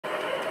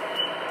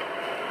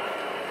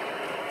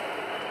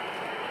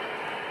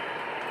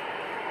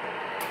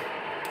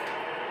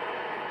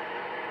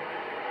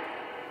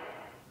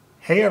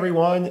Hey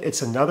everyone,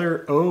 it's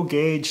another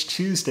O-Gauge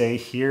Tuesday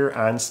here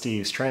on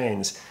Steve's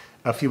Trains.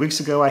 A few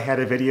weeks ago I had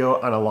a video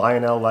on a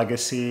Lionel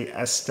Legacy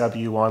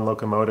SW1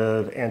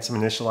 locomotive and some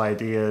initial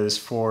ideas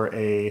for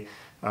a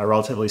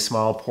relatively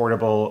small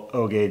portable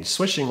O-Gauge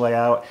switching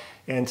layout,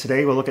 and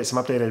today we'll look at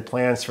some updated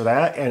plans for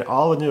that and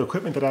all the new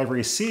equipment that I've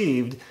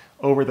received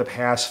over the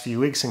past few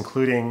weeks,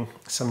 including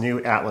some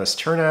new Atlas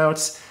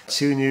turnouts,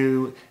 2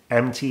 new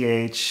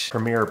MTH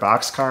Premier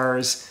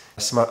Boxcars,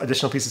 some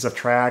additional pieces of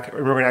track.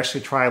 We're going to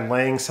actually try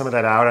laying some of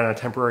that out on a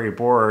temporary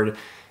board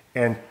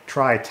and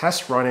try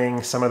test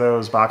running some of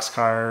those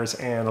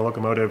boxcars and the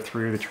locomotive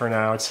through the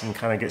turnouts and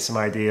kind of get some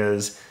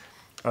ideas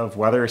of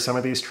whether some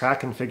of these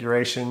track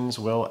configurations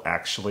will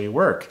actually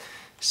work.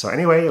 So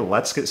anyway,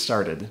 let's get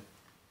started.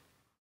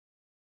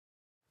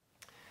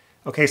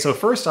 Okay, so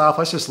first off,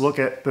 let's just look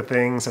at the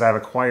things that I've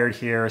acquired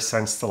here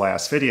since the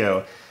last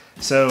video.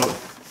 So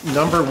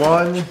number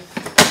one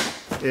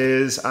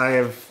is I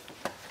have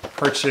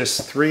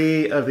purchased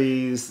 3 of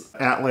these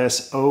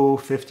Atlas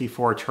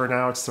O54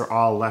 turnouts. They're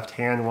all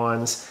left-hand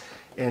ones,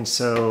 and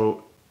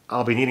so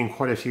I'll be needing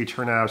quite a few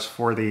turnouts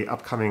for the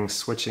upcoming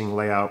switching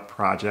layout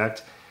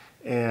project.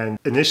 And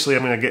initially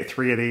I'm going to get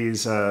 3 of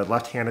these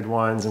left-handed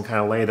ones and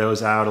kind of lay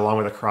those out along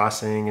with a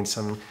crossing and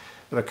some of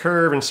the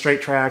curve and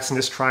straight tracks, and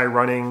just try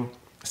running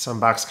some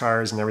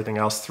boxcars and everything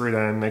else through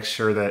them, make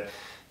sure that,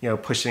 you know,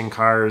 pushing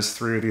cars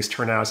through these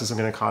turnouts isn't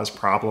going to cause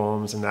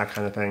problems and that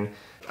kind of thing.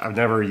 I've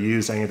never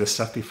used any of this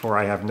stuff before.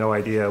 I have no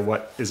idea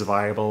what is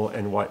viable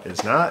and what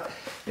is not.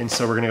 And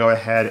so we're going to go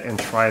ahead and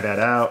try that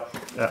out.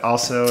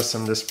 Also,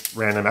 some just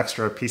random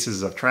extra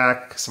pieces of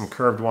track, some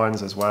curved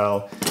ones as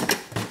well.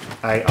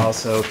 I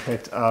also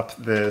picked up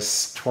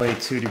this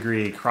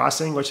 22-degree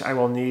crossing, which I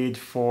will need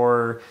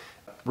for,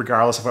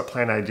 regardless of what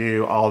plan I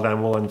do, all of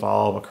them will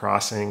involve a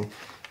crossing.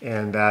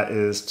 And that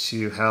is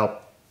to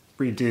help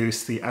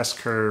reduce the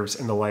S-curves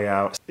in the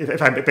layout.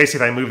 If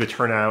I move the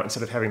turnout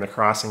instead of having the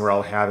crossing where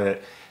I'll have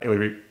it, it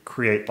would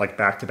create like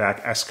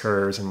back-to-back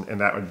S-curves, and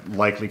that would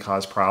likely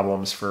cause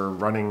problems for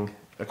running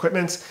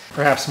equipment.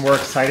 Perhaps more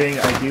exciting,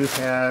 I do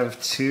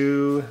have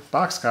 2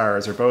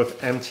 boxcars. They're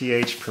both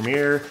MTH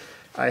Premier.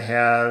 I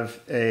have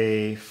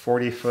a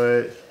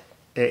 40-foot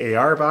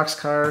AAR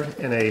boxcar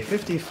and a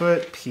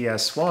 50-foot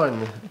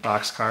PS1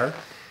 boxcar.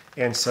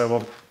 And so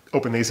we'll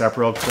open these up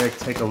real quick,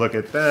 take a look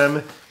at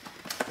them.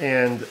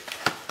 And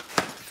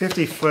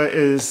 50 foot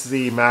is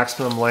the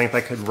maximum length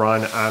I could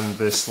run on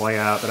this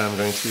layout that I'm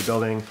going to be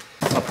building.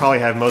 I'll probably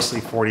have mostly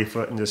 40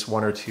 foot and just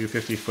 1 or 2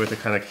 50 foot to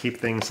kind of keep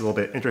things a little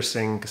bit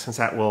interesting, since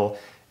that will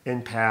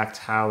impact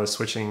how the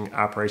switching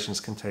operations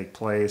can take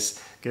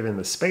place given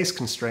the space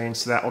constraints.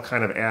 So that will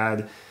kind of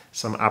add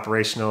some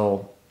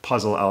operational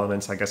puzzle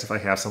elements, I guess, if I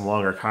have some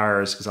longer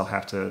cars, because I'll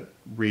have to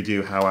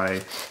redo how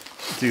I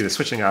do the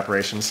switching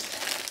operations.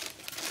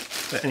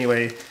 But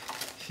anyway,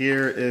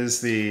 here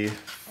is the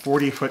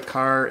 40-foot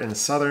car in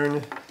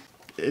Southern.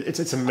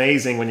 It's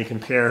amazing when you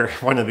compare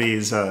one of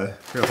these. Here,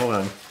 hold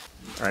on.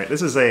 All right,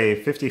 this is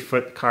a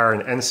 50-foot car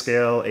in N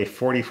scale, a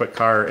 40-foot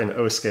car in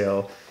O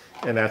scale,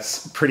 and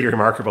that's pretty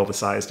remarkable, the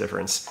size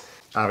difference.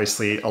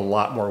 Obviously, a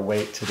lot more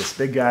weight to this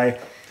big guy.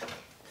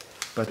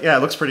 But yeah, it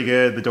looks pretty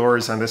good. The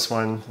doors on this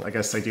one, I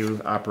guess they do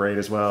operate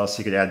as well, so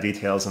you could add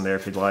details in there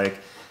if you'd like.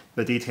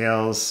 The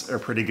details are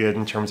pretty good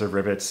in terms of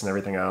rivets and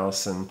everything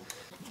else, and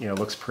you know,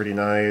 looks pretty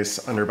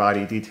nice.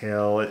 Underbody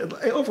detail.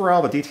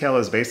 Overall, the detail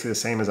is basically the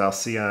same as I'll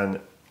see on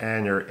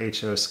N or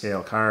HO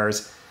scale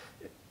cars.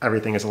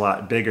 Everything is a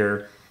lot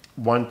bigger.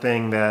 One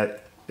thing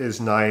that is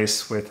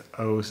nice with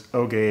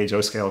O-Gauge,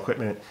 O-scale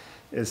equipment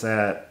is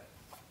that,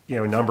 you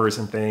know, numbers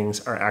and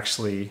things are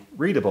actually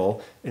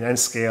readable. In N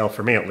scale,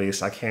 for me at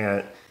least, I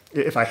can't,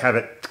 if I have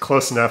it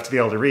close enough to be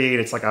able to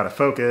read, it's like out of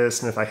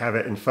focus. And if I have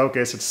it in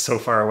focus, it's so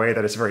far away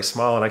that it's very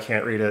small and I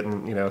can't read it.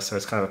 And, you know, so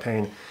it's kind of a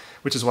pain,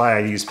 which is why I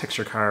use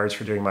picture cards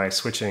for doing my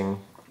switching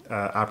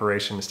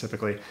operations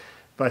typically.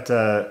 But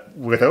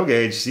with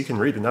O-Gauge, you can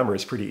read the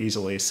numbers pretty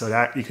easily. So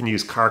that you can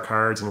use car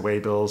cards and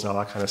waybills and all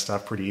that kind of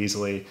stuff pretty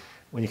easily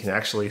when you can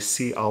actually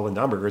see all the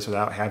numbers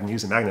without having to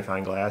use a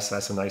magnifying glass.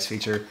 That's a nice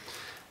feature.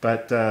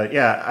 But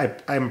yeah,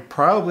 I'm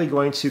probably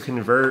going to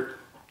convert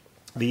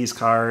these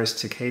cars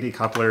to Kadee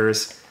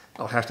couplers.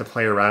 I'll have to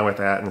play around with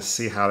that and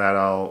see how that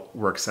all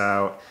works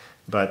out.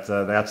 But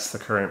that's the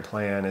current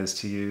plan, is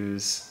to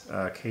use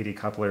Kadee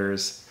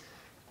couplers,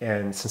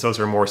 and since those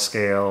are more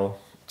scale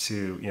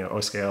to, you know,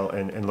 O scale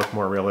and look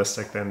more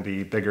realistic than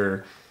the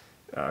bigger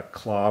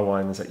claw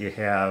ones that you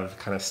have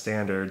kind of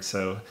standard.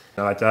 So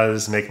it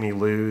does make me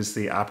lose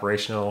the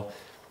operational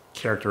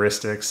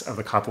characteristics of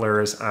the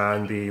couplers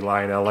on the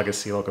Lionel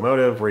Legacy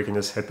locomotive, where you can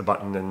just hit the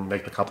button and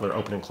make the coupler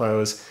open and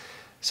close.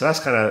 So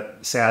that's kind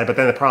of sad, but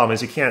then the problem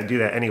is you can't do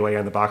that anyway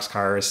on the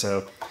boxcars,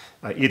 so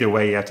either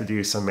way you have to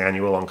do some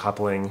manual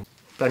uncoupling.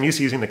 But I'm used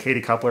to using the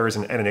Kadee couplers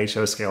and N and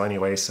HO scale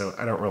anyway, so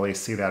I don't really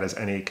see that as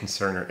any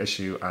concern or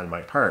issue on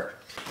my part.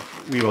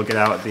 We will get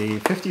out the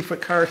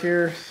 50-foot car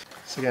here.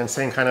 So again,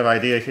 same kind of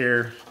idea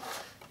here.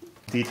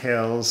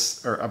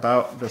 Details are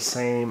about the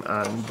same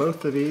on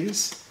both of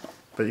these.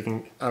 but you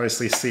can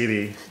obviously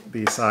see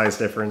the size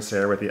difference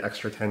there with the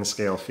extra 10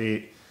 scale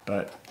feet.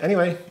 But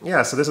anyway,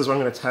 yeah, so this is what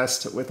I'm going to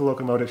test with the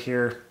locomotive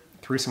here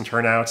through some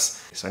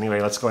turnouts. So anyway,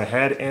 let's go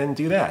ahead and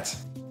do that.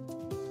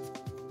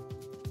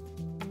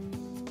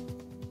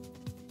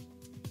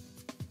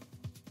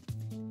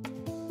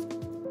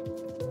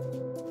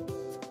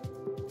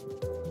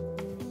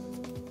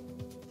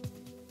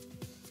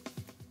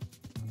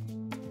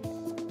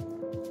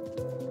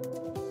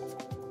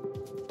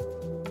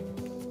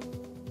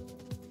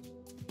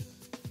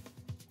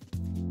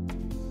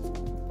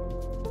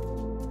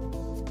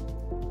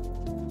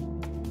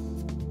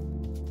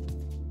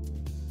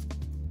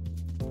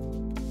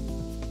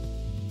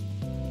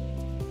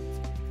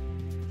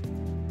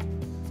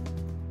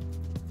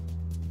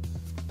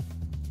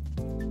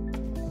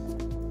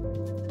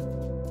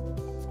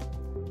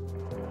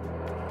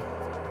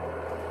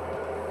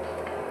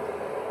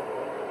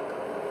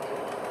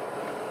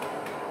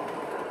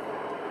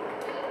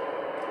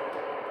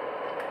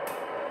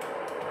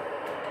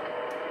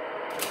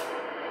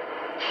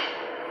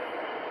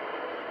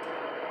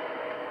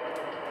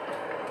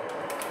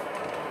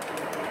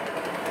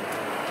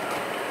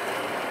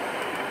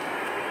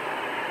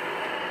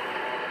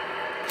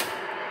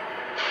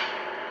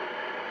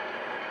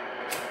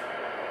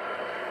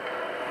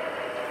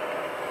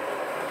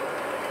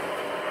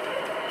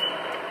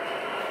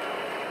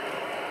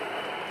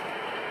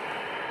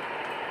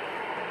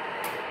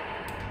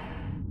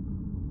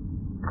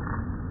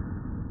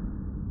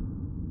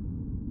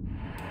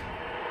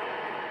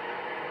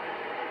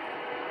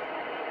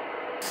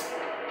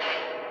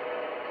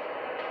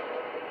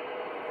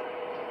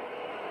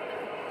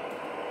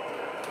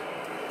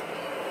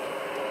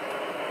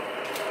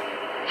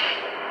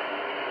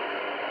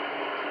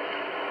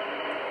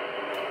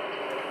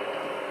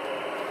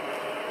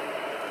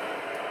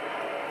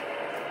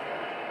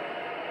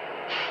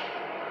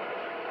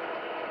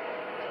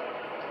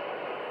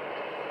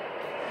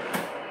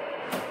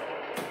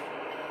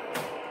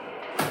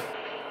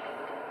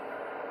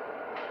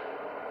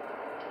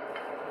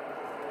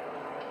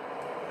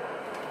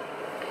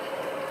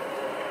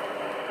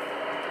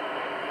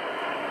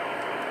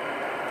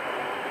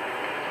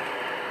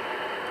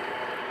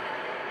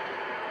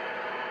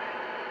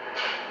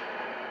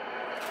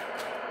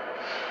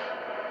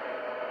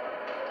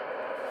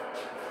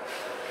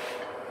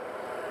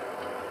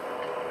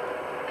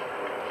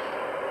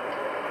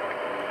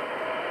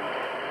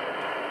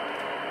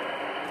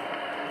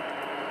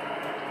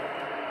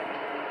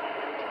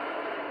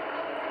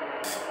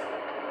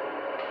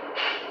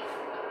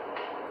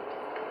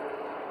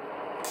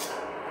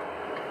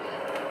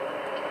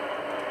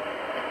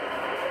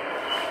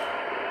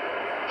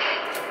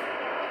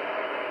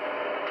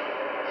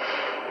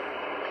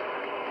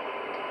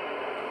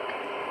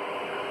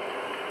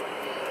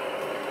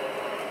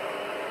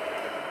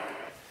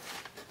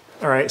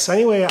 All right, so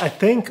anyway, I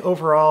think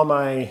overall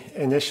my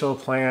initial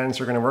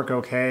plans are going to work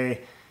okay.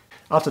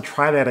 I'll have to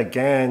try that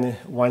again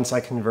once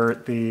I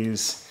convert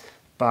these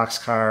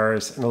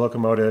boxcars and the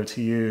locomotive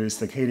to use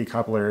the Kadee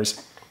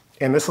couplers.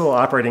 And this little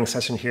operating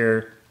session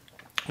here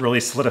really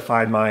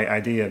solidified my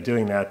idea of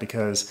doing that,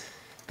 because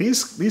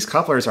these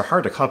couplers are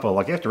hard to couple.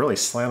 Like, you have to really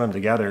slam them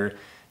together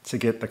to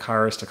get the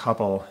cars to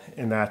couple,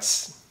 and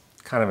that's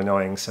kind of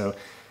annoying. So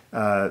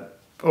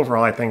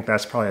overall, I think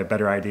that's probably a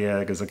better idea,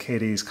 because the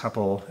Kadees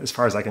couple, as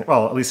far as I can,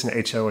 well, at least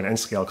in HO and N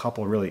scale,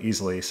 couple really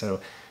easily.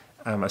 So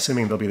I'm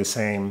assuming they'll be the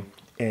same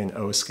in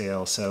O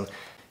scale. So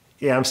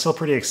yeah, I'm still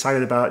pretty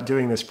excited about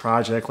doing this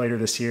project later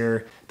this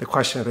year. The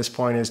question at this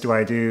point is, do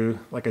I do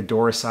like a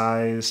door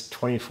size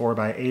 24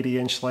 by 80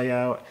 inch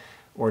layout,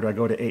 or do I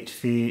go to 8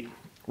 feet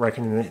where I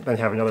can then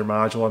have another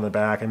module on the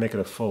back and make it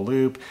a full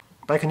loop?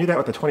 But I can do that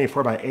with the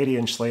 24 by 80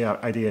 inch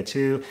layout idea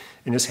too,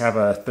 and just have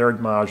a third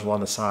module on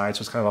the side,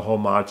 so it's kind of a whole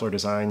modular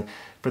design.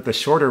 But the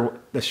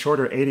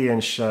shorter 80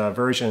 inch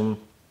version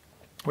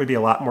would be a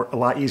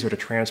lot easier to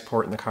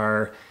transport in the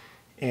car,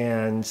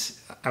 and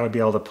I would be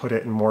able to put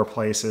it in more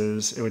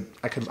places.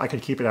 I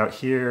could keep it out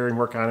here and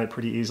work on it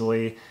pretty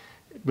easily,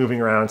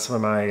 moving around some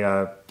of my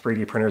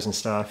 3D printers and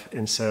stuff.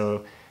 And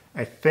so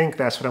I think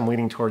that's what I'm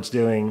leaning towards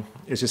doing,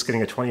 is just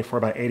getting a 24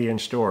 by 80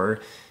 inch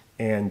door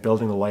and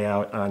building the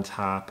layout on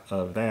top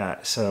of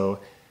that. So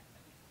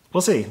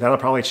we'll see. That'll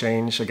probably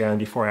change again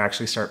before I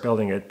actually start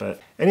building it. But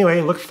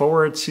anyway, look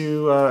forward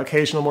to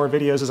occasional more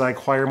videos as I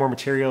acquire more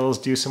materials,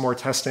 do some more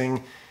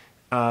testing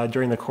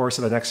during the course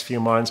of the next few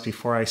months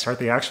before I start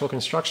the actual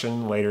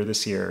construction later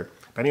this year.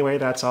 But anyway,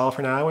 that's all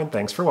for now, and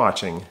thanks for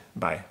watching.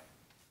 Bye.